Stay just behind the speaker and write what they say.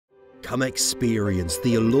Come experience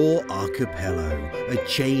the Alor Archipelago, a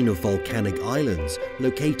chain of volcanic islands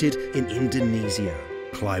located in Indonesia.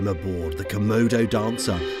 Climb aboard the Komodo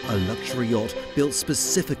Dancer, a luxury yacht built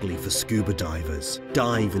specifically for scuba divers.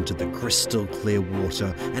 Dive into the crystal clear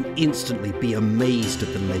water and instantly be amazed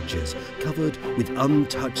at the ledges, covered with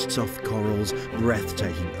untouched soft corals,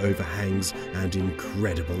 breathtaking overhangs, and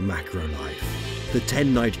incredible macro life. The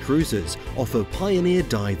 10-night cruises offer pioneer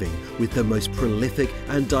diving with the most prolific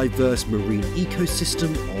and diverse marine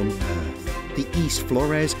ecosystem on Earth. The East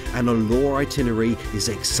Flores and Alor itinerary is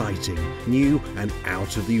exciting, new and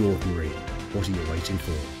out of the ordinary. What are you waiting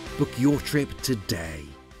for? Book your trip today.